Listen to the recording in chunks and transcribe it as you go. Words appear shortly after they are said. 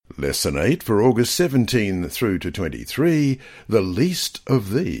Lesson 8 for August 17 through to 23, The Least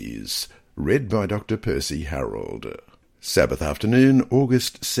of These, read by Dr. Percy Harold. Sabbath afternoon,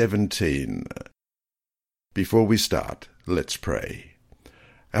 August 17. Before we start, let's pray.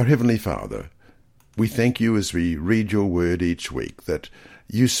 Our Heavenly Father, we thank you as we read your word each week that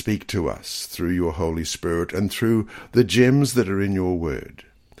you speak to us through your Holy Spirit and through the gems that are in your word.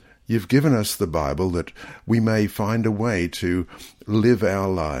 You've given us the Bible that we may find a way to live our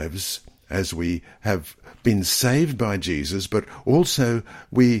lives as we have been saved by Jesus, but also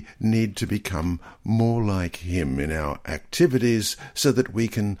we need to become more like him in our activities so that we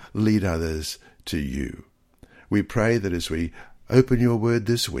can lead others to you. We pray that as we open your word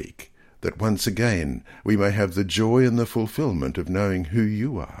this week, that once again we may have the joy and the fulfillment of knowing who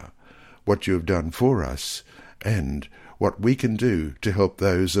you are, what you have done for us, and what we can do to help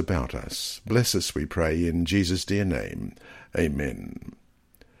those about us. Bless us, we pray, in Jesus' dear name. Amen.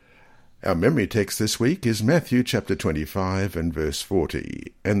 Our memory text this week is Matthew chapter 25 and verse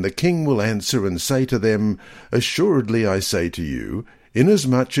 40. And the king will answer and say to them, Assuredly I say to you,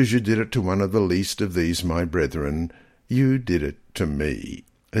 inasmuch as you did it to one of the least of these my brethren, you did it to me.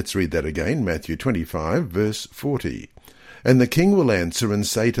 Let's read that again, Matthew 25, verse 40. And the king will answer and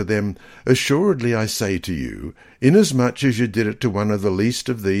say to them, Assuredly I say to you, inasmuch as you did it to one of the least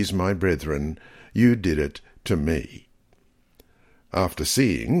of these my brethren, you did it to me. After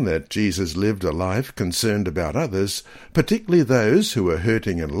seeing that Jesus lived a life concerned about others, particularly those who are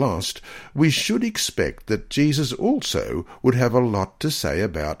hurting and lost, we should expect that Jesus also would have a lot to say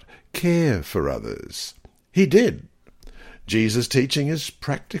about care for others. He did. Jesus' teaching is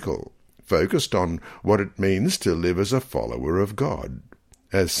practical, focused on what it means to live as a follower of God.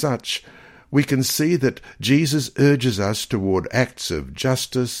 As such, we can see that Jesus urges us toward acts of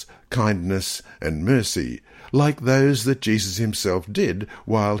justice, kindness, and mercy, like those that Jesus himself did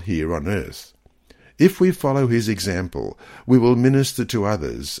while here on earth. If we follow his example, we will minister to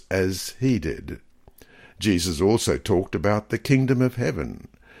others as he did. Jesus also talked about the kingdom of heaven.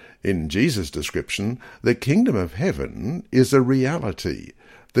 In Jesus' description, the kingdom of heaven is a reality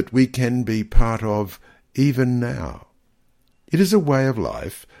that we can be part of even now. It is a way of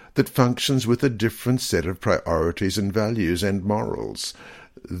life that functions with a different set of priorities and values and morals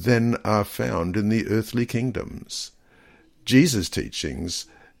than are found in the earthly kingdoms. Jesus' teachings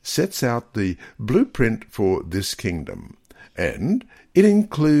sets out the blueprint for this kingdom, and it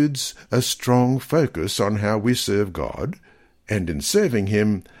includes a strong focus on how we serve God, and in serving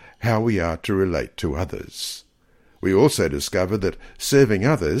him, how we are to relate to others. We also discover that serving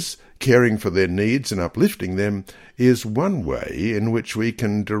others, caring for their needs and uplifting them, is one way in which we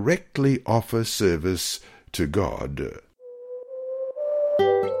can directly offer service to God.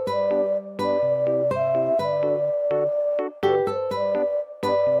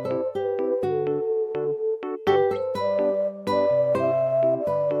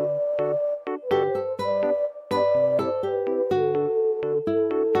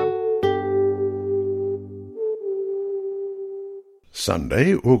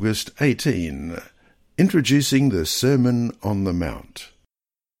 Sunday, August 18. Introducing the Sermon on the Mount.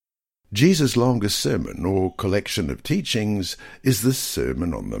 Jesus' longest sermon, or collection of teachings, is the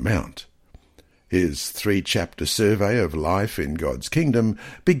Sermon on the Mount. His 3-chapter survey of life in God's kingdom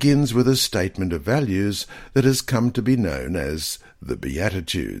begins with a statement of values that has come to be known as the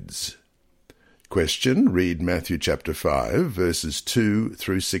Beatitudes. Question, read Matthew chapter 5, verses 2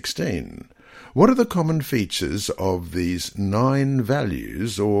 through 16. What are the common features of these 9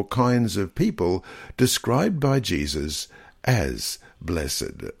 values or kinds of people described by Jesus as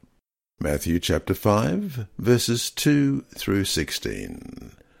blessed? Matthew chapter 5, verses 2 through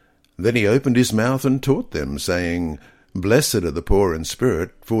 16. Then he opened his mouth and taught them, saying, Blessed are the poor in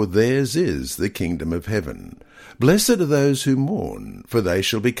spirit, for theirs is the kingdom of heaven. Blessed are those who mourn, for they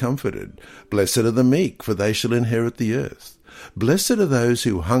shall be comforted. Blessed are the meek, for they shall inherit the earth. Blessed are those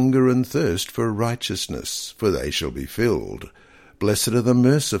who hunger and thirst for righteousness, for they shall be filled. Blessed are the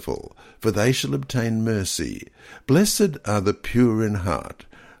merciful, for they shall obtain mercy. Blessed are the pure in heart,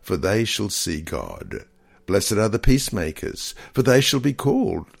 for they shall see God. Blessed are the peacemakers, for they shall be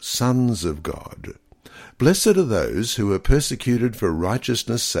called sons of God. Blessed are those who are persecuted for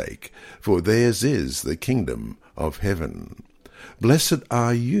righteousness' sake, for theirs is the kingdom of heaven. Blessed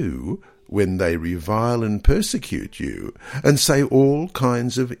are you when they revile and persecute you, and say all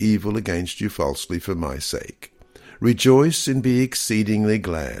kinds of evil against you falsely for my sake. Rejoice and be exceedingly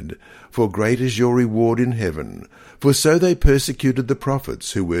glad, for great is your reward in heaven, for so they persecuted the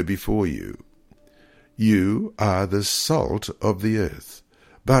prophets who were before you. You are the salt of the earth.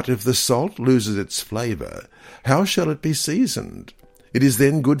 But if the salt loses its flavour, how shall it be seasoned? It is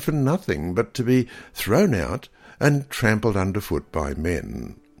then good for nothing but to be thrown out and trampled underfoot by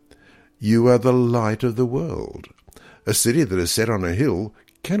men. You are the light of the world. A city that is set on a hill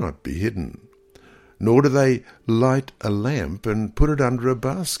cannot be hidden. Nor do they light a lamp and put it under a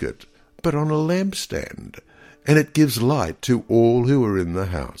basket, but on a lampstand, and it gives light to all who are in the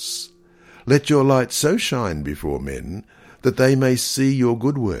house. Let your light so shine before men, that they may see your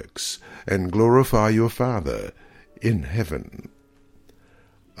good works, and glorify your Father in heaven.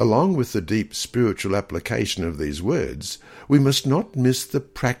 Along with the deep spiritual application of these words, we must not miss the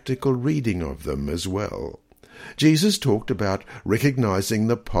practical reading of them as well. Jesus talked about recognizing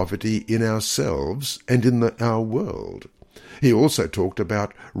the poverty in ourselves and in our world. He also talked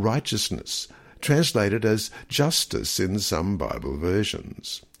about righteousness, translated as justice in some Bible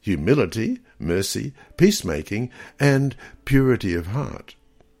versions, humility, mercy, peacemaking, and purity of heart.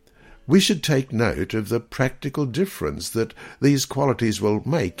 We should take note of the practical difference that these qualities will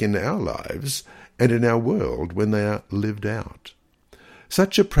make in our lives and in our world when they are lived out.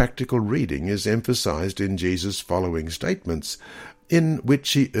 Such a practical reading is emphasized in Jesus' following statements, in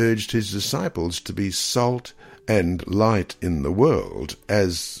which he urged his disciples to be salt and light in the world,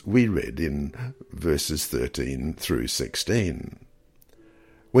 as we read in verses 13 through 16.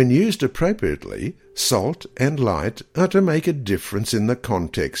 When used appropriately, salt and light are to make a difference in the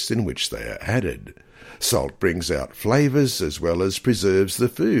context in which they are added. Salt brings out flavours as well as preserves the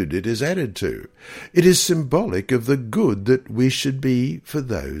food it is added to. It is symbolic of the good that we should be for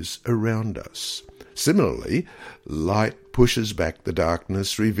those around us. Similarly, light pushes back the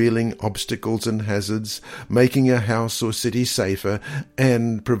darkness, revealing obstacles and hazards, making a house or city safer,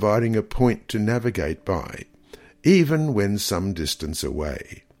 and providing a point to navigate by, even when some distance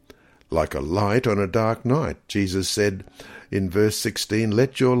away. Like a light on a dark night, Jesus said in verse 16,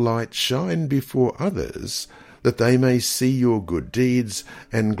 "Let your light shine before others, that they may see your good deeds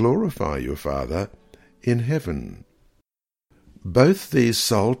and glorify your Father in heaven." Both these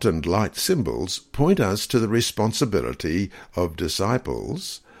salt and light symbols point us to the responsibility of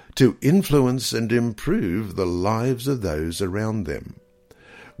disciples to influence and improve the lives of those around them.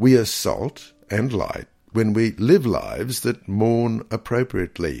 We are salt and light when we live lives that mourn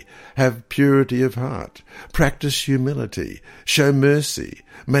appropriately, have purity of heart, practice humility, show mercy,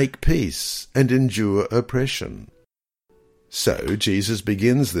 make peace, and endure oppression. So Jesus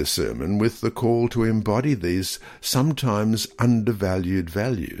begins this sermon with the call to embody these sometimes undervalued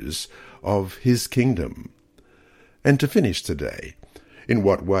values of his kingdom. And to finish today, in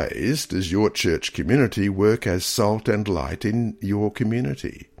what ways does your church community work as salt and light in your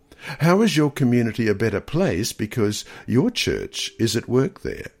community? How is your community a better place because your church is at work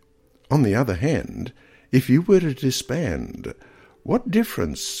there? On the other hand, if you were to disband, what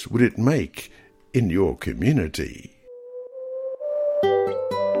difference would it make in your community?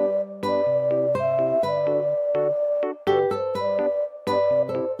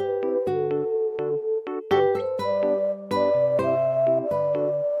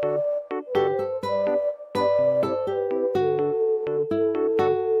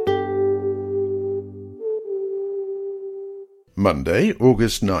 Monday,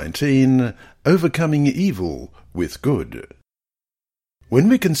 August 19, Overcoming Evil with Good. When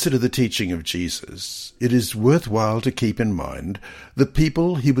we consider the teaching of Jesus, it is worthwhile to keep in mind the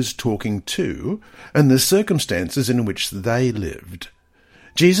people he was talking to and the circumstances in which they lived.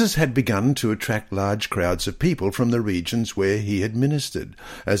 Jesus had begun to attract large crowds of people from the regions where he had ministered,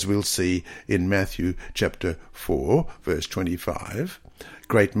 as we'll see in Matthew chapter 4, verse 25.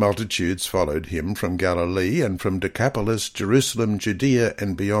 Great multitudes followed him from Galilee and from Decapolis, Jerusalem, Judea,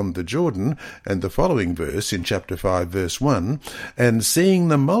 and beyond the Jordan, and the following verse in chapter 5, verse 1, "And seeing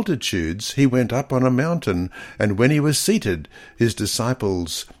the multitudes, he went up on a mountain, and when he was seated, his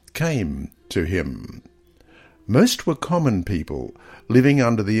disciples came to him." Most were common people, living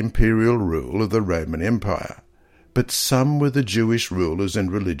under the imperial rule of the Roman Empire, but some were the Jewish rulers and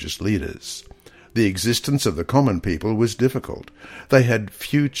religious leaders. The existence of the common people was difficult. They had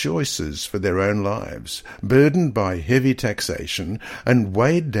few choices for their own lives, burdened by heavy taxation and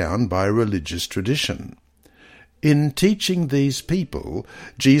weighed down by religious tradition. In teaching these people,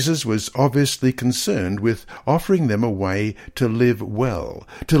 Jesus was obviously concerned with offering them a way to live well,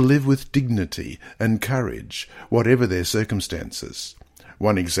 to live with dignity and courage, whatever their circumstances.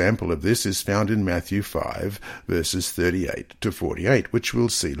 One example of this is found in Matthew 5, verses 38 to 48, which we'll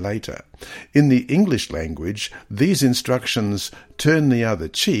see later. In the English language, these instructions, "turn the other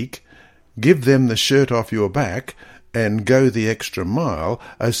cheek," "give them the shirt off your back," and "go the extra mile,"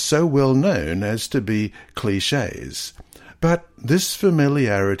 are so well known as to be clichés. But this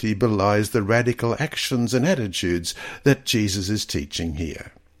familiarity belies the radical actions and attitudes that Jesus is teaching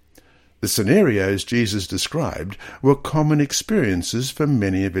here. The scenarios Jesus described were common experiences for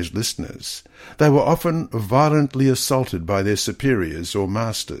many of his listeners. They were often violently assaulted by their superiors or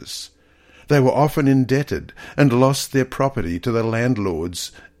masters. They were often indebted and lost their property to the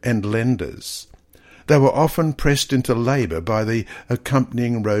landlords and lenders. They were often pressed into labour by the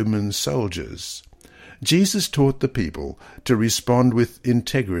accompanying Roman soldiers. Jesus taught the people to respond with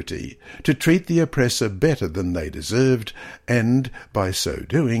integrity, to treat the oppressor better than they deserved, and, by so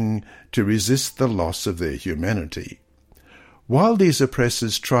doing, to resist the loss of their humanity. While these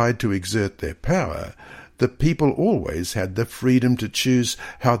oppressors tried to exert their power, the people always had the freedom to choose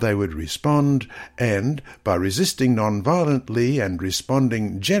how they would respond, and, by resisting non-violently and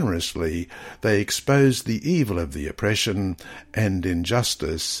responding generously, they exposed the evil of the oppression and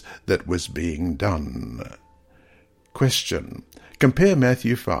injustice that was being done. Question. Compare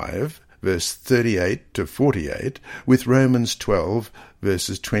Matthew 5, verse 38 to 48, with Romans 12,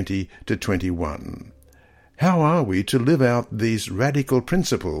 verses 20 to 21. How are we to live out these radical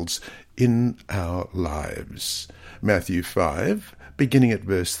principles in our lives? Matthew 5, beginning at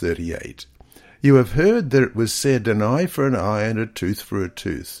verse 38. You have heard that it was said, an eye for an eye and a tooth for a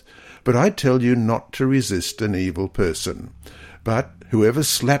tooth. But I tell you not to resist an evil person. But whoever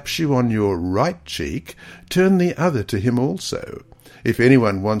slaps you on your right cheek, turn the other to him also. If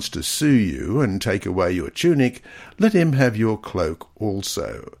anyone wants to sue you and take away your tunic, let him have your cloak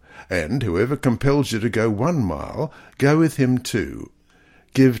also. And whoever compels you to go 1 mile, go with him 2.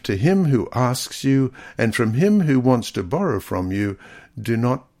 Give to him who asks you, and from him who wants to borrow from you, do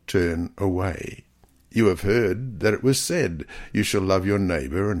not turn away. You have heard that it was said, you shall love your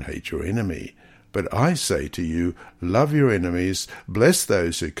neighbour and hate your enemy. But I say to you, love your enemies, bless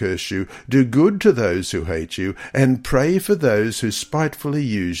those who curse you, do good to those who hate you, and pray for those who spitefully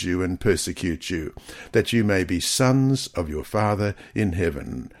use you and persecute you, that you may be sons of your Father in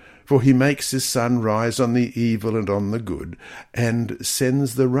heaven. For he makes his sun rise on the evil and on the good, and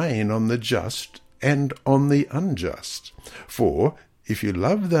sends the rain on the just and on the unjust. For if you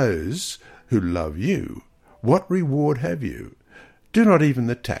love those who love you, what reward have you? Do not even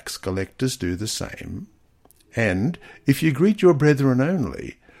the tax collectors do the same? And if you greet your brethren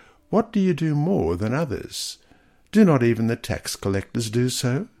only, what do you do more than others? Do not even the tax collectors do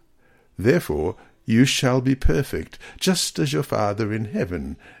so? Therefore you shall be perfect, just as your Father in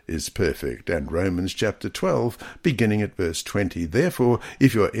heaven is perfect. And Romans chapter 12, beginning at verse 20. Therefore,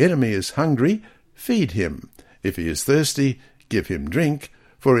 if your enemy is hungry, feed him. If he is thirsty, give him drink,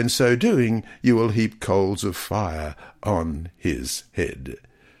 for in so doing you will heap coals of fire on his head.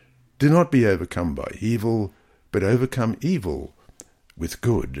 Do not be overcome by evil, but overcome evil with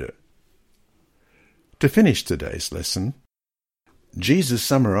good. To finish today's lesson, Jesus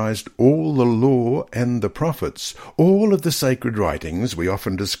summarized all the law and the prophets, all of the sacred writings we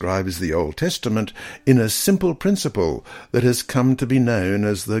often describe as the Old Testament, in a simple principle that has come to be known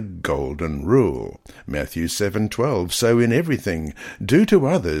as the Golden Rule. Matthew 7:12, so in everything, do to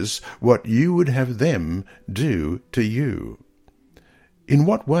others what you would have them do to you. In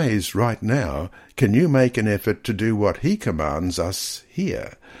what ways right now can you make an effort to do what he commands us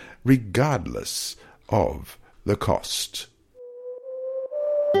here, regardless of the cost?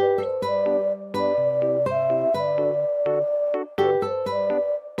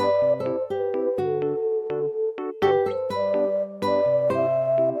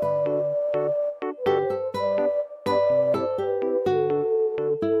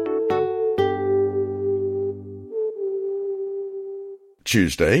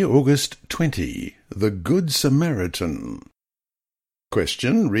 Tuesday, August 20. The Good Samaritan.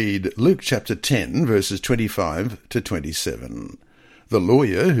 Question. Read Luke chapter 10, verses 25 to 27. The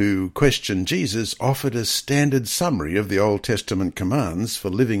lawyer who questioned Jesus offered a standard summary of the Old Testament commands for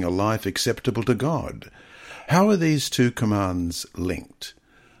living a life acceptable to God. How are these two commands linked?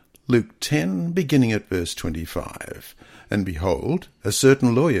 Luke 10, beginning at verse 25. And behold, a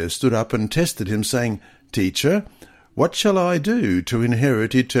certain lawyer stood up and tested him, saying, Teacher, what shall I do to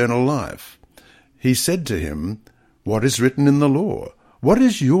inherit eternal life? He said to him, What is written in the law? What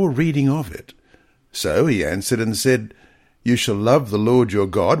is your reading of it? So he answered and said, You shall love the Lord your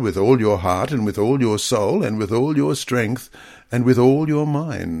God with all your heart, and with all your soul, and with all your strength, and with all your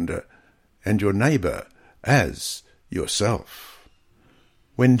mind, and your neighbour as yourself.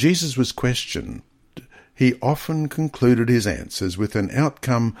 When Jesus was questioned, he often concluded his answers with an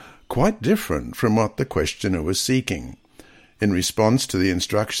outcome quite different from what the questioner was seeking. In response to the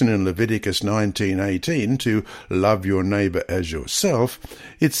instruction in Leviticus 19:18 to love your neighbour as yourself,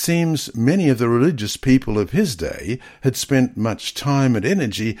 it seems many of the religious people of his day had spent much time and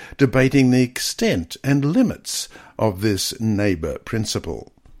energy debating the extent and limits of this neighbour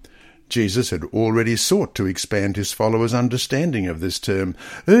principle. Jesus had already sought to expand his followers' understanding of this term,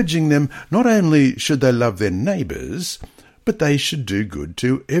 urging them not only should they love their neighbours, but they should do good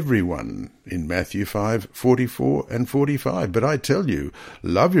to everyone, in Matthew 5:44 and 45. But I tell you,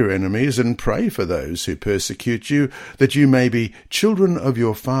 love your enemies and pray for those who persecute you, that you may be children of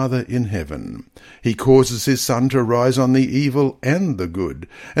your Father in heaven. He causes his sun to rise on the evil and the good,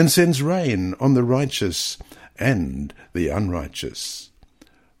 and sends rain on the righteous and the unrighteous.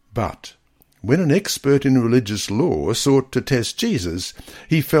 But when an expert in religious law sought to test Jesus,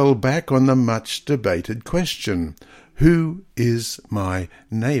 he fell back on the much-debated question, "Who is my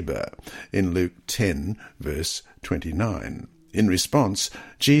neighbour?" in Luke 10, verse 29. In response,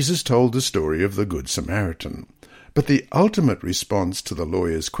 Jesus told the story of the Good Samaritan. But the ultimate response to the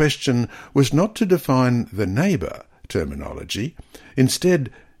lawyer's question was not to define the neighbour terminology.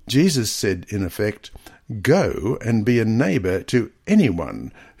 Instead, Jesus said, in effect, "Go and be a neighbour to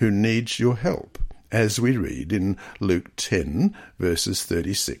anyone who needs your help," as we read in Luke 10, verses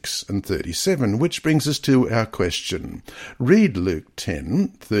 36 and 37, which brings us to our question. Read Luke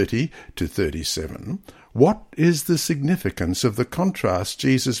 10, 30 to 37. What is the significance of the contrast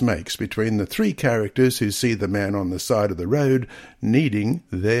Jesus makes between the three characters who see the man on the side of the road needing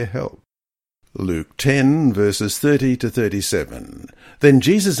their help? Luke 10, verses 30 to 37. Then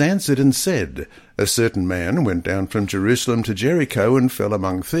Jesus answered and said, "A certain man went down from Jerusalem to Jericho and fell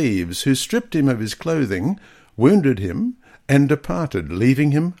among thieves, who stripped him of his clothing, wounded him, and departed,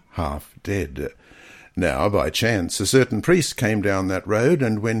 leaving him half dead. Now by chance a certain priest came down that road,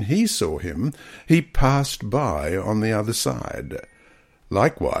 and when he saw him, he passed by on the other side.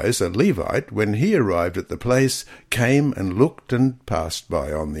 Likewise a Levite, when he arrived at the place, came and looked and passed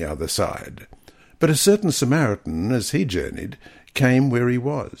by on the other side. But a certain Samaritan, as he journeyed, came where he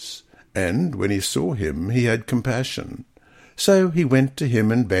was, and when he saw him, he had compassion. So he went to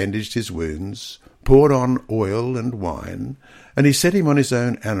him and bandaged his wounds, poured on oil and wine, and he set him on his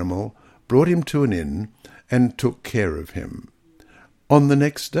own animal, brought him to an inn, and took care of him. On the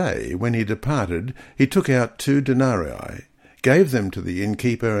next day, when he departed, he took out 2 denarii, gave them to the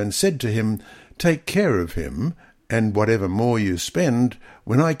innkeeper, and said to him, 'Take care of him, and whatever more you spend,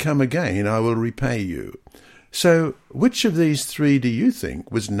 when I come again I will repay you.' So which of these 3 do you think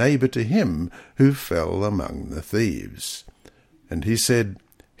was neighbour to him who fell among the thieves?" And he said,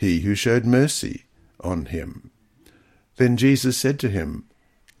 "He who showed mercy on him." Then Jesus said to him,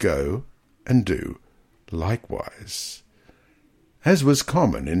 "Go and do likewise." As was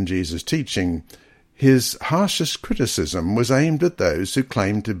common in Jesus' teaching, his harshest criticism was aimed at those who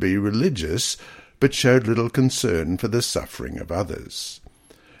claimed to be religious but showed little concern for the suffering of others.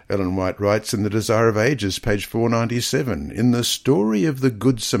 Ellen White writes in The Desire of Ages, page 497, "In the story of the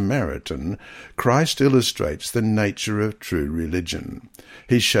Good Samaritan, Christ illustrates the nature of true religion.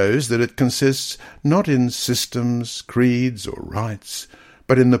 He shows that it consists not in systems, creeds, or rites,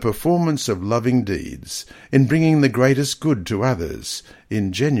 but in the performance of loving deeds, in bringing the greatest good to others,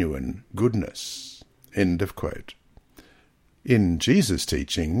 in genuine goodness." End of quote. In Jesus'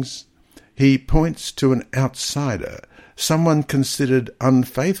 teachings, he points to an outsider, someone considered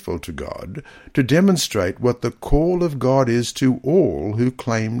unfaithful to God, to demonstrate what the call of God is to all who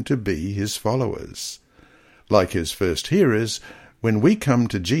claim to be his followers. Like his first hearers, when we come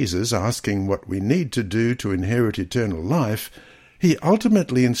to Jesus asking what we need to do to inherit eternal life, he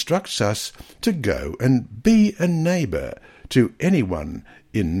ultimately instructs us to go and be a neighbour to anyone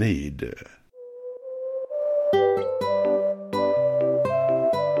in need.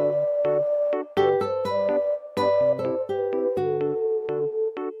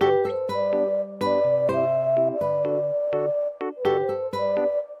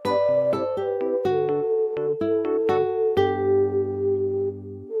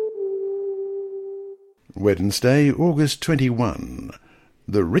 Wednesday, August 21.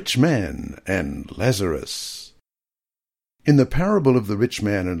 The Rich Man and Lazarus. In the parable of the rich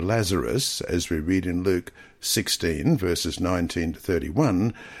man and Lazarus, as we read in Luke 16, verses 19 to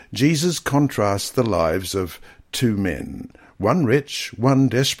 31, Jesus contrasts the lives of 2 men, one rich, one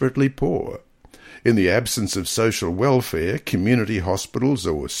desperately poor. In the absence of social welfare, community hospitals,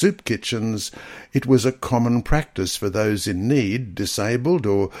 or soup kitchens, it was a common practice for those in need, disabled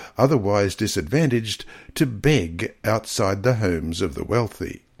or otherwise disadvantaged, to beg outside the homes of the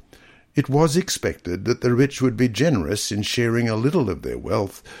wealthy. It was expected that the rich would be generous in sharing a little of their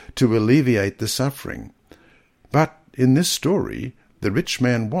wealth to alleviate the suffering. But in this story, the rich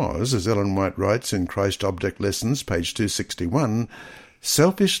man was, as Ellen White writes in Christ Object Lessons, page 261,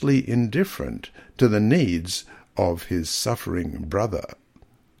 selfishly indifferent to the needs of his suffering brother.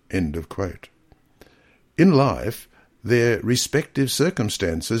 End of quote. In life, their respective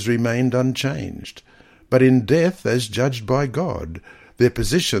circumstances remained unchanged, but in death, as judged by God, their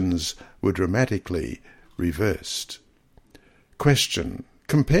positions were dramatically reversed. Question.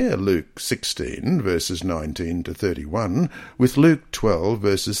 Compare Luke 16, verses 19 to 31, with Luke 12,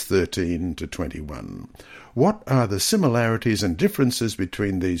 verses 13 to 21. What are the similarities and differences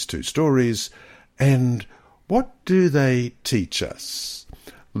between these two stories, and what do they teach us?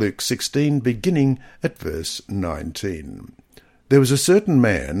 Luke 16, beginning at verse 19. There was a certain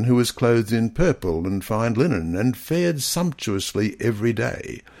man who was clothed in purple and fine linen, and fared sumptuously every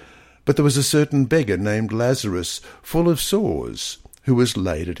day. But there was a certain beggar named Lazarus, full of sores, who was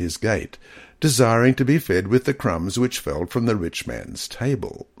laid at his gate, desiring to be fed with the crumbs which fell from the rich man's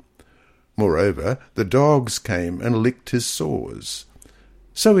table. Moreover, the dogs came and licked his sores.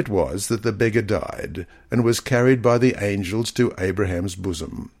 So it was that the beggar died, and was carried by the angels to Abraham's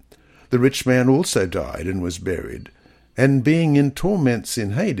bosom. The rich man also died and was buried. And being in torments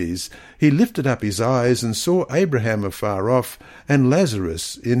in Hades, he lifted up his eyes and saw Abraham afar off, and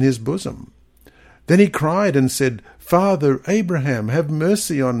Lazarus in his bosom. Then he cried and said, Father Abraham, have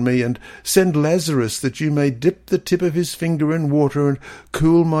mercy on me, and send Lazarus, that you may dip the tip of his finger in water and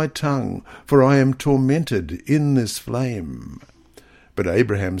cool my tongue, for I am tormented in this flame. But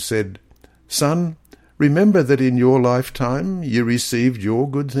Abraham said, Son, remember that in your lifetime you received your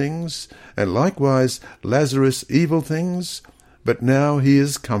good things, and likewise Lazarus evil things, but now he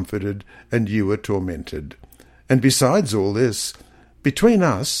is comforted, and you are tormented. And besides all this, between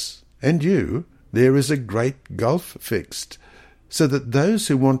us and you there is a great gulf fixed, so that those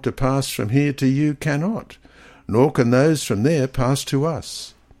who want to pass from here to you cannot, nor can those from there pass to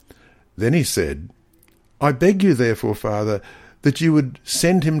us. Then he said, I beg you therefore, Father, that you would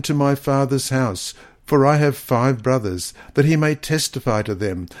send him to my father's house, for I have 5 brothers, that he may testify to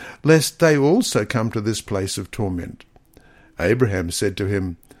them, lest they also come to this place of torment. Abraham said to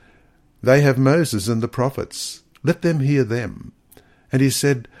him, They have Moses and the prophets, let them hear them. And he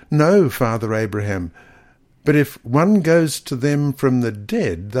said, No, Father Abraham, but if one goes to them from the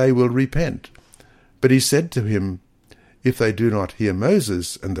dead, they will repent. But he said to him, If they do not hear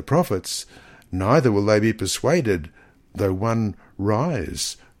Moses and the prophets, neither will they be persuaded, though one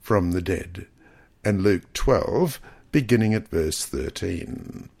rise from the dead. And Luke 12, beginning at verse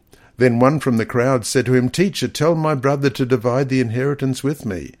 13. Then one from the crowd said to him, Teacher, tell my brother to divide the inheritance with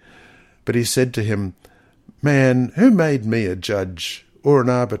me. But he said to him, Man, who made me a judge or an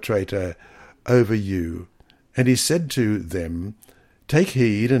arbitrator over you? And he said to them, Take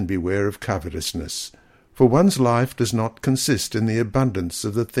heed and beware of covetousness, for one's life does not consist in the abundance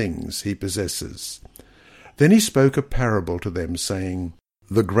of the things he possesses. Then he spoke a parable to them, saying,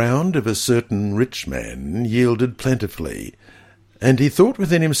 The ground of a certain rich man yielded plentifully, and he thought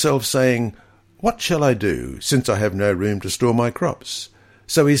within himself, saying, What shall I do, since I have no room to store my crops?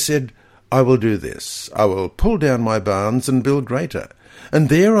 So he said, I will do this. I will pull down my barns and build greater, and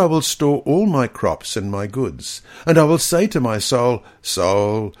there I will store all my crops and my goods. And I will say to my soul,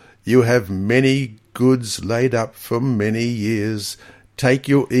 Soul, you have many goods laid up for many years. Take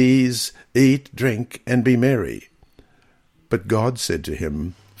your ease, eat, drink, and be merry. But God said to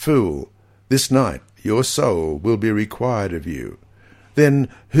him, Fool, this night your soul will be required of you. Then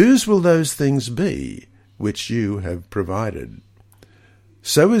whose will those things be which you have provided?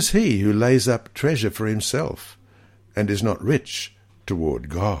 So is he who lays up treasure for himself, and is not rich toward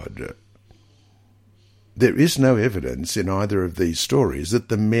God. There is no evidence in either of these stories that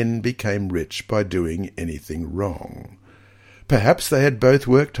the men became rich by doing anything wrong. Perhaps they had both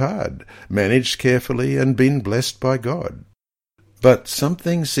worked hard, managed carefully, and been blessed by God. But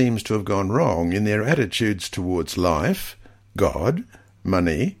something seems to have gone wrong in their attitudes towards life, God,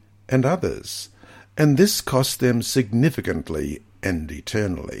 money, and others, and this cost them significantly and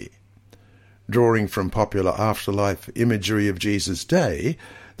eternally. Drawing from popular afterlife imagery of Jesus' day,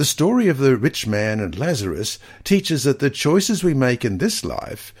 the story of the rich man and Lazarus teaches that the choices we make in this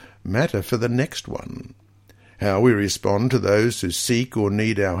life matter for the next one. How we respond to those who seek or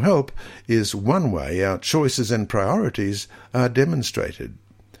need our help is one way our choices and priorities are demonstrated.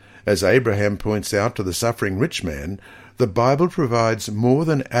 As Abraham points out to the suffering rich man, the Bible provides more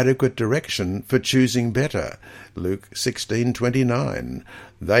than adequate direction for choosing better. Luke 16:29.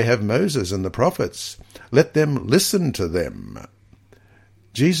 They have Moses and the prophets. Let them listen to them.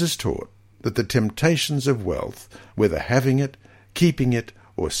 Jesus taught that the temptations of wealth, whether having it, keeping it,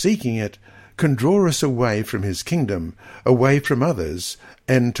 or seeking it, can draw us away from his kingdom, away from others,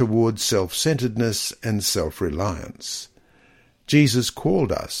 and towards self-centeredness and self-reliance. Jesus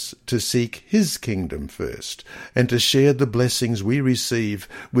called us to seek his kingdom first, and to share the blessings we receive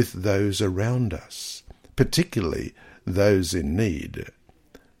with those around us, particularly those in need.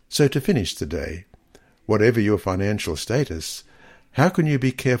 So to finish today, whatever your financial status, how can you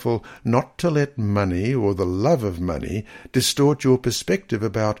be careful not to let money or the love of money distort your perspective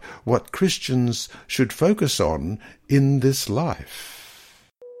about what Christians should focus on in this life?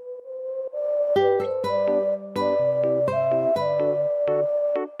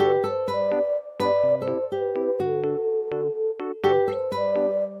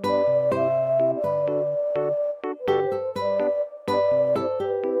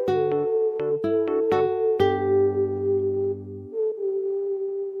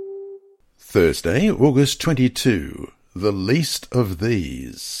 Thursday, August 22. The least of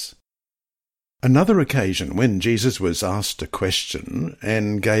these. Another occasion when Jesus was asked a question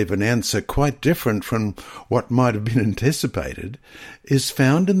and gave an answer quite different from what might have been anticipated is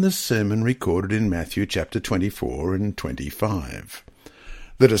found in the sermon recorded in Matthew chapter 24 and 25.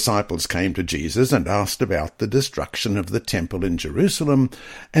 The disciples came to Jesus and asked about the destruction of the temple in Jerusalem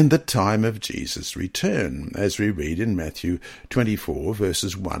and the time of Jesus' return, as we read in Matthew 24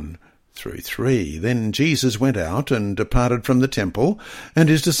 verses 1 through 3. Then Jesus went out and departed from the temple, and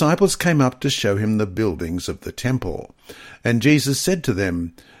his disciples came up to show him the buildings of the temple. And Jesus said to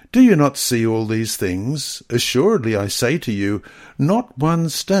them, "Do you not see all these things? Assuredly I say to you, not one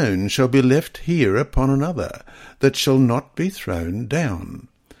stone shall be left here upon another, that shall not be thrown down."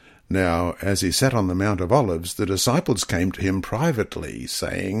 Now, as he sat on the Mount of Olives, the disciples came to him privately,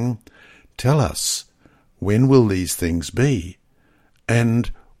 saying, "Tell us, when will these things be?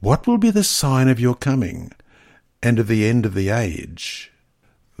 And what will be the sign of your coming, and of the end of the age?"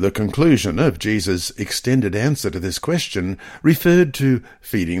 The conclusion of Jesus' extended answer to this question referred to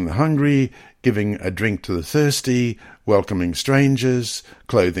feeding the hungry, giving a drink to the thirsty, welcoming strangers,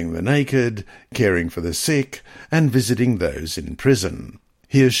 clothing the naked, caring for the sick, and visiting those in prison.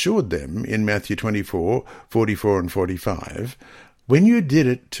 He assured them in Matthew 24, 44 and 45, "When you did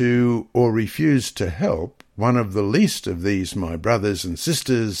it to or refused to help one of the least of these my brothers and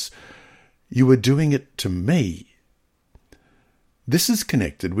sisters, you were doing it to me." This is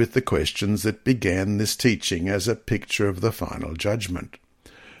connected with the questions that began this teaching as a picture of the final judgment.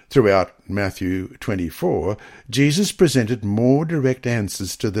 Throughout Matthew 24, Jesus presented more direct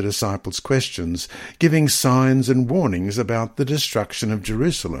answers to the disciples' questions, giving signs and warnings about the destruction of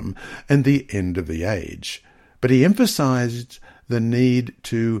Jerusalem and the end of the age. But he emphasized the need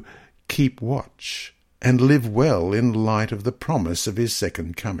to keep watch and live well in light of the promise of his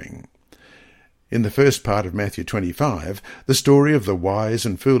second coming. In the first part of Matthew 25, the story of the wise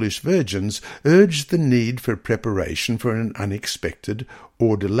and foolish virgins urged the need for preparation for an unexpected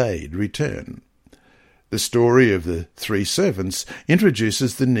or delayed return. The story of the 3 servants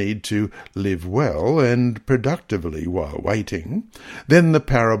introduces the need to live well and productively while waiting. Then the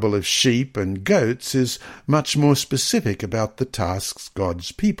parable of sheep and goats is much more specific about the tasks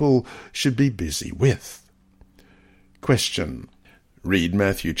God's people should be busy with. Question. Read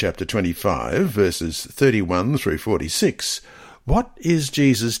Matthew chapter 25, verses 31 through 46. What is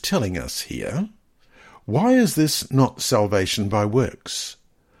Jesus telling us here? Why is this not salvation by works?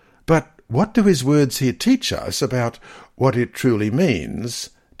 But what do his words here teach us about what it truly means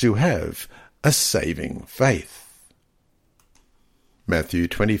to have a saving faith? Matthew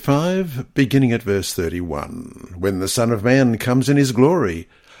 25, beginning at verse 31. When the Son of Man comes in his glory,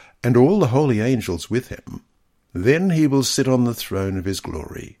 and all the holy angels with him, then he will sit on the throne of his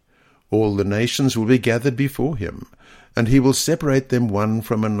glory. All the nations will be gathered before him, and he will separate them one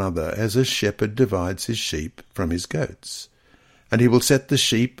from another, as a shepherd divides his sheep from his goats. And he will set the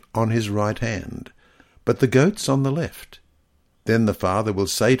sheep on his right hand, but the goats on the left. Then the Father will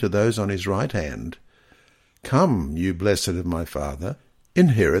say to those on his right hand, "Come, you blessed of my Father,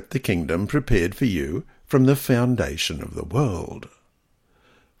 inherit the kingdom prepared for you from the foundation of the world.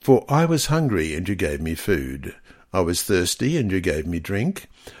 For I was hungry, and you gave me food. I was thirsty, and you gave me drink.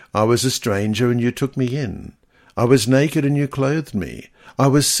 I was a stranger, and you took me in. I was naked, and you clothed me. I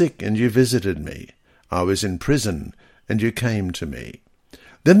was sick, and you visited me. I was in prison, and you came to me."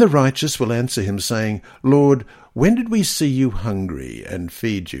 Then the righteous will answer him, saying, "Lord, when did we see you hungry and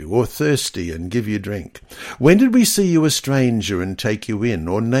feed you, or thirsty and give you drink? When did we see you a stranger and take you in,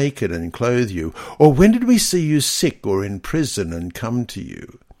 or naked and clothe you? Or when did we see you sick or in prison and come to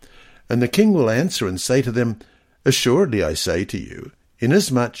you?" And the king will answer and say to them, "Assuredly I say to you,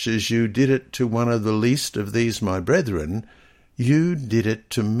 inasmuch as you did it to one of the least of these my brethren, you did it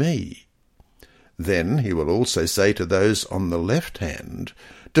to me." Then he will also say to those on the left hand,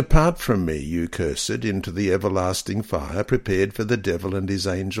 Depart from me, you cursed, into the everlasting fire prepared for the devil and his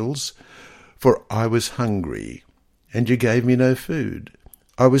angels. For I was hungry, and you gave me no food.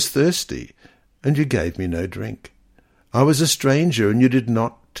 I was thirsty, and you gave me no drink. I was a stranger, and you did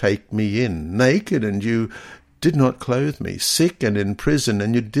not take me in, naked, and you did not clothe me, sick and in prison,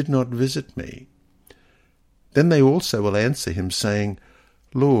 and you did not visit me. Then they also will answer him, saying,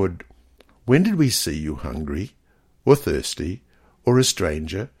 Lord, when did we see you hungry, or thirsty, or a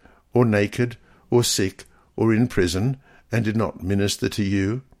stranger, or naked, or sick, or in prison, and did not minister to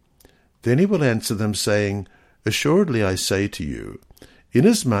you? Then he will answer them, saying, Assuredly I say to you,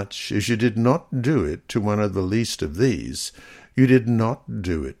 inasmuch as you did not do it to one of the least of these, you did not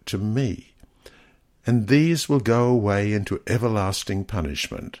do it to me. And these will go away into everlasting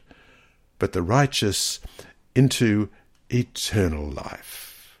punishment, but the righteous into eternal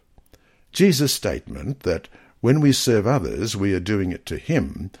life. Jesus' statement that when we serve others, we are doing it to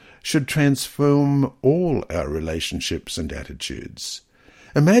him, should transform all our relationships and attitudes.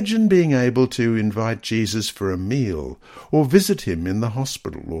 Imagine being able to invite Jesus for a meal or visit him in the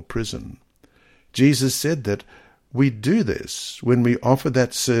hospital or prison. Jesus said that we do this when we offer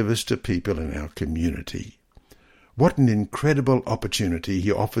that service to people in our community. What an incredible opportunity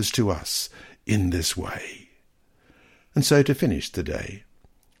he offers to us in this way. And so to finish the day,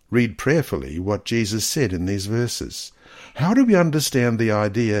 read prayerfully what Jesus said in these verses. How do we understand the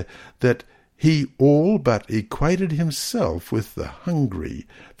idea that he all but equated himself with the hungry,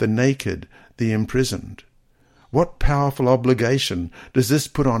 the naked, the imprisoned? What powerful obligation does this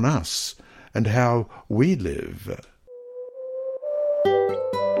put on us and how we live?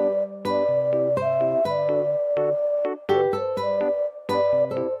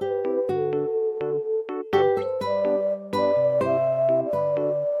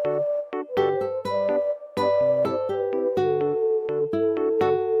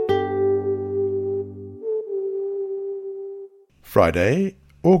 Friday,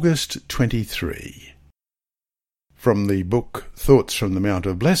 August 23. From the book Thoughts from the Mount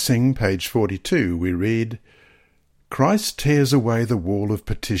of Blessing, page 42, we read, Christ tears away the wall of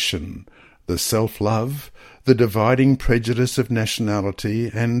partition, the self-love, the dividing prejudice of nationality,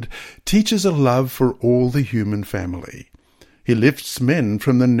 and teaches a love for all the human family. He lifts men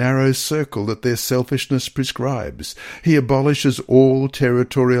from the narrow circle that their selfishness prescribes. He abolishes all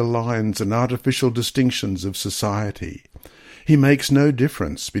territorial lines and artificial distinctions of society. He makes no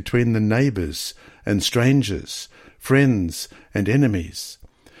difference between the neighbours and strangers, friends and enemies.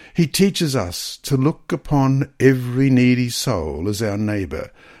 He teaches us to look upon every needy soul as our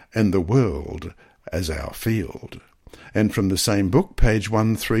neighbour and the world as our field. And from the same book, page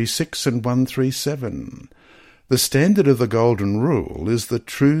 136 and 137, the standard of the Golden Rule is the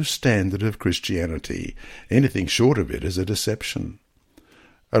true standard of Christianity. Anything short of it is a deception.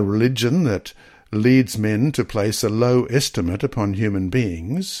 A religion that leads men to place a low estimate upon human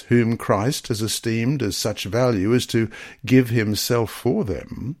beings, whom Christ has esteemed as such value as to give himself for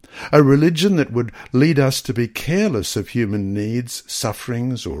them, a religion that would lead us to be careless of human needs,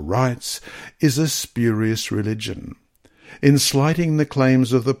 sufferings, or rights, is a spurious religion. In slighting the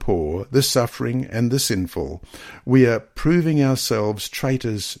claims of the poor, the suffering, and the sinful, we are proving ourselves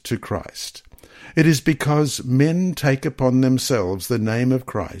traitors to Christ. It is because men take upon themselves the name of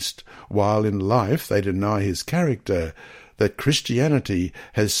Christ, while in life they deny his character, that Christianity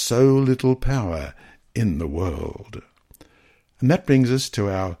has so little power in the world. And that brings us to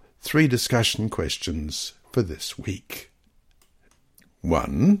our 3 discussion questions for this week.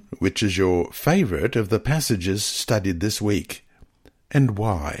 1. Which is your favourite of the passages studied this week, and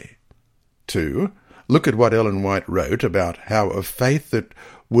why? 2. Look at what Ellen White wrote about how a faith that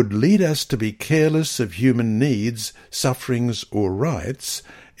would lead us to be careless of human needs, sufferings, or rights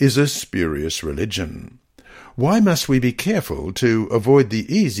is a spurious religion. Why must we be careful to avoid the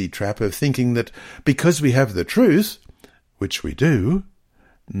easy trap of thinking that because we have the truth, which we do,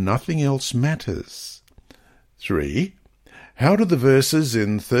 nothing else matters? 3. How do the verses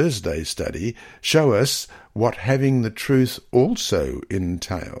in Thursday's study show us what having the truth also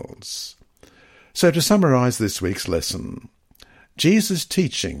entails? So to summarize this week's lesson, Jesus'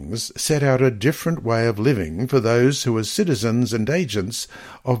 teachings set out a different way of living for those who are citizens and agents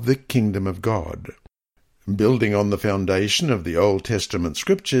of the kingdom of God. Building on the foundation of the Old Testament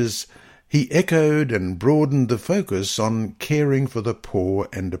scriptures, he echoed and broadened the focus on caring for the poor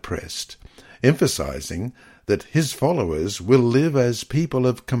and oppressed, emphasizing that his followers will live as people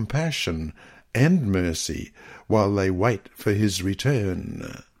of compassion and mercy while they wait for his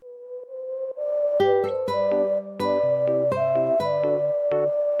return.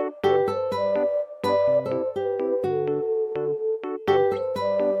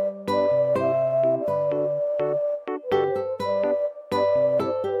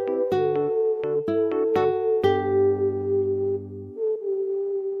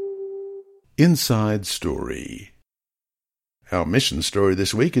 Inside Story. Our mission story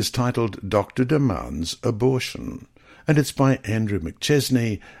this week is titled Doctor Demands Abortion, and it's by Andrew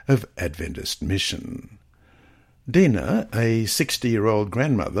McChesney of Adventist Mission. Dina, a 60-year-old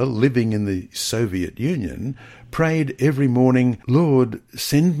grandmother living in the Soviet Union, prayed every morning, "Lord,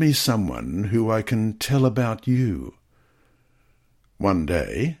 send me someone who I can tell about you." One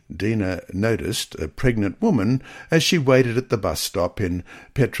day, Dina noticed a pregnant woman as she waited at the bus stop in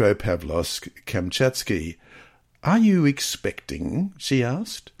Petropavlovsk-Kamchatsky. "Are you expecting?" she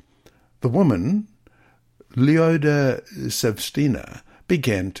asked. The woman, Lyuda Savstina,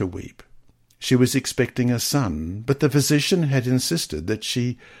 began to weep. She was expecting a son, but the physician had insisted that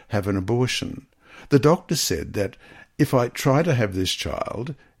she have an abortion. The doctor said that if I try to have this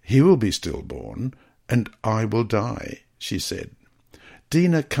child, he will be stillborn, and I will die, she said.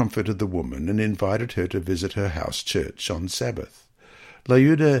 Dina comforted the woman and invited her to visit her house church on Sabbath.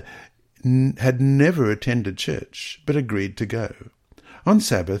 Lyuda had never attended church, but agreed to go. On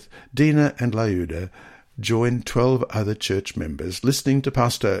Sabbath, Dina and Lyuda joined 12 other church members listening to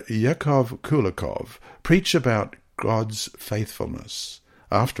Pastor Yakov Kulikov preach about God's faithfulness.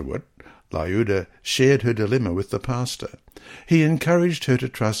 Afterward, Lyuda shared her dilemma with the pastor. He encouraged her to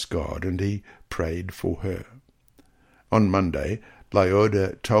trust God, and he prayed for her. On Monday,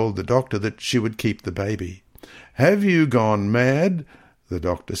 Lyuda told the doctor that she would keep the baby. "Have you gone mad?" the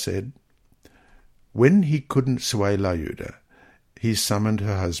doctor said. When he couldn't sway Lyuda, he summoned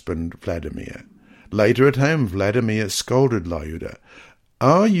her husband, Vladimir. Later at home, Vladimir scolded Lyuda.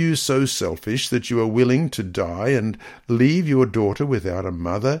 "Are you so selfish that you are willing to die and leave your daughter without a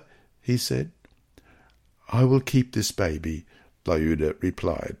mother?" he said. "I will keep this baby," Lyuda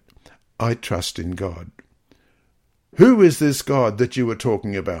replied. "I trust in God." "Who is this God that you were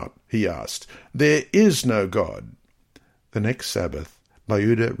talking about?" he asked. "There is no God." The next Sabbath,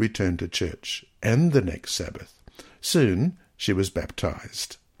 Lyuda returned to church, and the next Sabbath. Soon she was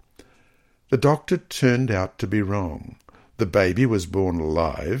baptized. The doctor turned out to be wrong. The baby was born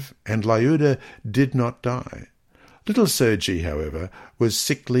alive, and Lyuda did not die. Little Sergei, however, was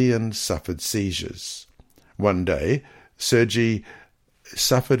sickly and suffered seizures. One day, Sergei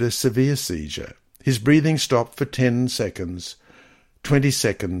suffered a severe seizure. His breathing stopped for 10 seconds, 20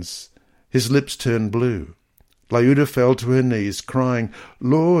 seconds. His lips turned blue. Lyuda fell to her knees, crying,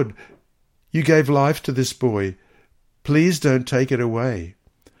 "Lord, you gave life to this boy. Please don't take it away."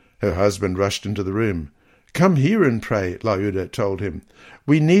 Her husband rushed into the room. "Come here and pray," Lyuda told him.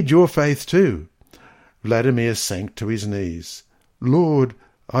 "We need your faith too." Vladimir sank to his knees. "Lord,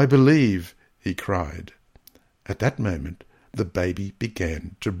 I believe," he cried. At that moment, the baby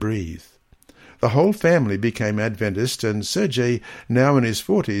began to breathe. The whole family became Adventist, and Sergei, now in his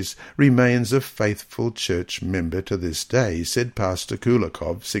 40s, remains a faithful church member to this day, said Pastor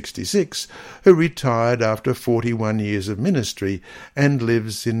Kulikov, 66, who retired after 41 years of ministry and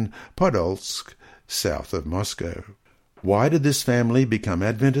lives in Podolsk, south of Moscow. Why did this family become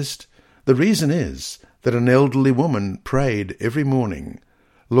Adventist? The reason is that an elderly woman prayed every morning,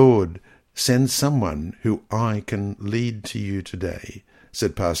 "Lord, send someone who I can lead to you today,"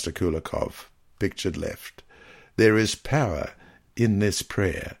 said Pastor Kulikov, pictured left. "There is power in this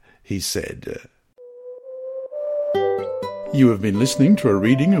prayer," he said. You have been listening to a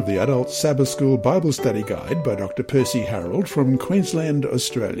reading of the Adult Sabbath School Bible Study Guide by Dr. Percy Harold from Queensland,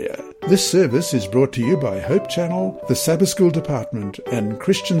 Australia. This service is brought to you by Hope Channel, the Sabbath School Department, and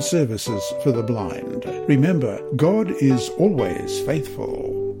Christian Services for the Blind. Remember, God is always faithful.